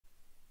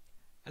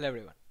Hello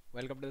everyone,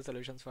 welcome to the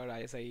solutions for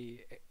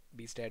ISI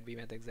B.Stat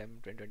B.Math exam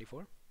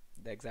 2024.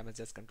 The exam has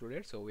just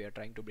concluded, so we are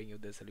trying to bring you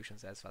the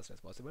solutions as fast as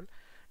possible.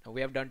 Now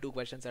we have done two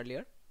questions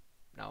earlier.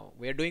 Now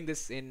we are doing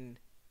this in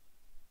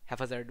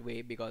haphazard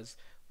way because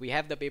we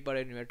have the paper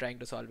and we are trying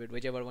to solve it.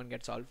 Whichever one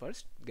gets solved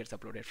first gets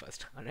uploaded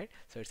first. Alright,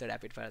 so it's a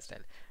rapid fire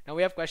style. Now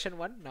we have question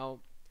 1.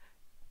 Now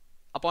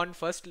upon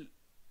first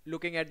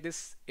looking at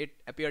this, it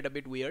appeared a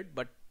bit weird,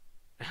 but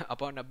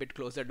upon a bit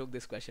closer look,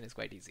 this question is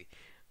quite easy.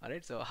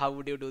 Alright, so how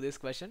would you do this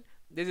question?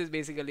 This is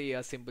basically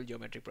a simple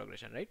geometric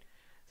progression, right?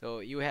 So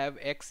you have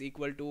x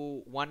equal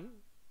to 1,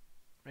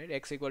 right?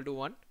 X equal to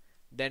 1,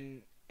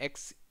 then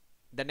x,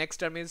 the next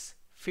term is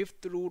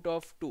fifth root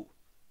of 2,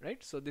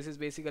 right? So this is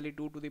basically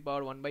 2 to the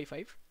power 1 by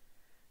 5,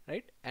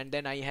 right? And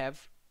then I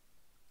have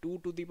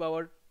 2 to the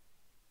power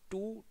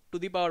 2 to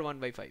the power 1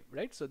 by 5,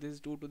 right? So this is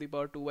 2 to the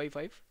power 2 by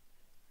 5,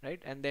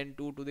 right? And then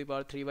 2 to the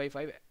power 3 by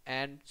 5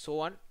 and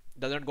so on.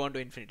 Doesn't go on to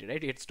infinity,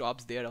 right? It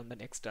stops there on the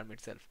next term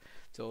itself.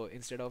 So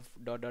instead of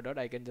dot dot dot,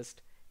 I can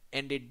just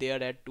end it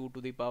there at 2 to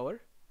the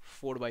power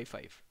 4 by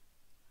 5,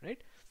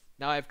 right?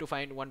 Now I have to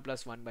find 1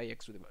 plus 1 by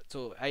x to the power.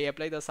 So I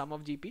apply the sum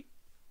of GP,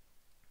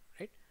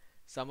 right?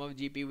 Sum of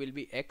GP will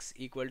be x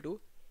equal to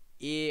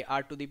a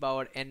r to the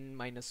power n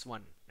minus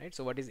 1, right?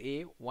 So what is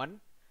a? 1,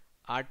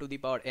 r to the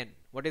power n.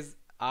 What is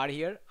r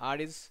here? R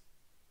is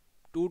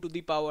 2 to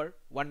the power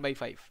 1 by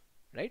 5,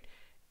 right?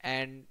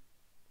 And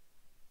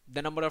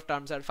the number of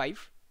terms are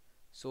 5,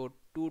 so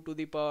 2 to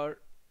the power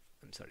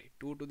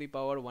 2 to the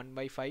power 1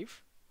 by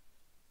 5,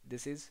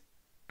 this is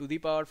to the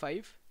power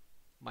 5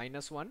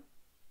 minus 1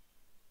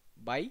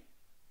 by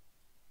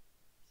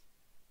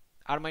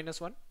r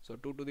minus 1, so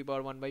 2 to the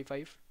power 1 by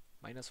 5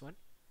 minus 1,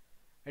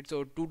 right?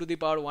 So 2 to the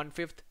power 1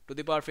 fifth, to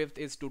the power fifth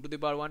is 2 to the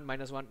power 1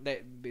 minus 1,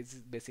 that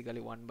is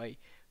basically 1 by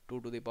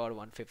 2 to the power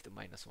 1 fifth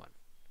minus 1.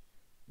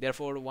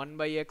 Therefore 1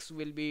 by x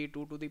will be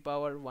 2 to the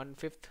power 1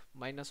 fifth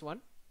minus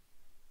 1,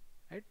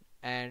 right?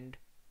 And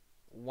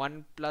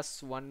 1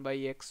 plus 1 by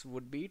x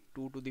would be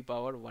 2 to the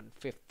power 1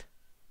 fifth,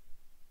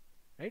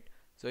 right?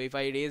 So if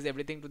I raise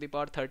everything to the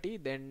power 30,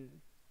 then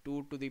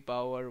 2 to the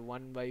power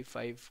 1 by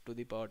 5 to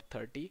the power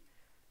 30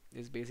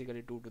 is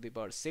basically 2 to the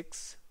power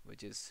 6,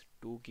 which is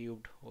 2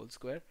 cubed whole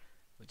square,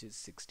 which is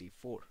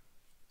 64.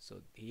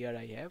 So here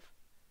I have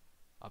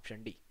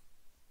option D.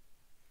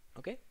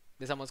 Okay,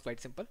 this sum was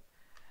quite simple,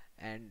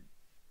 and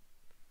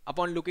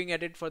upon looking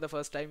at it for the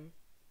first time,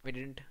 we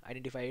didn't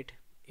identify it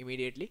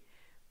immediately,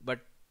 but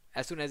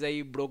as soon as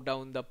I broke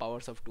down the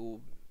powers of 2,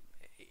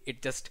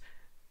 it just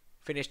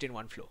finished in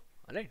one flow.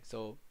 Alright,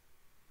 so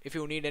if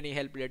you need any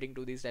help relating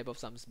to these type of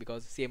sums,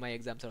 because CMI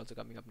exams are also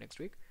coming up next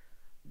week,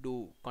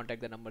 do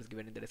contact the numbers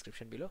given in the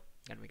description below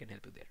and we can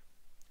help you there.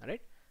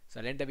 Alright,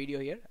 so I'll end the video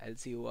here. I'll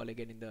see you all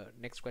again in the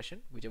next question.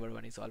 Whichever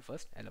one is solved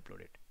first, I'll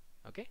upload it.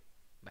 Okay.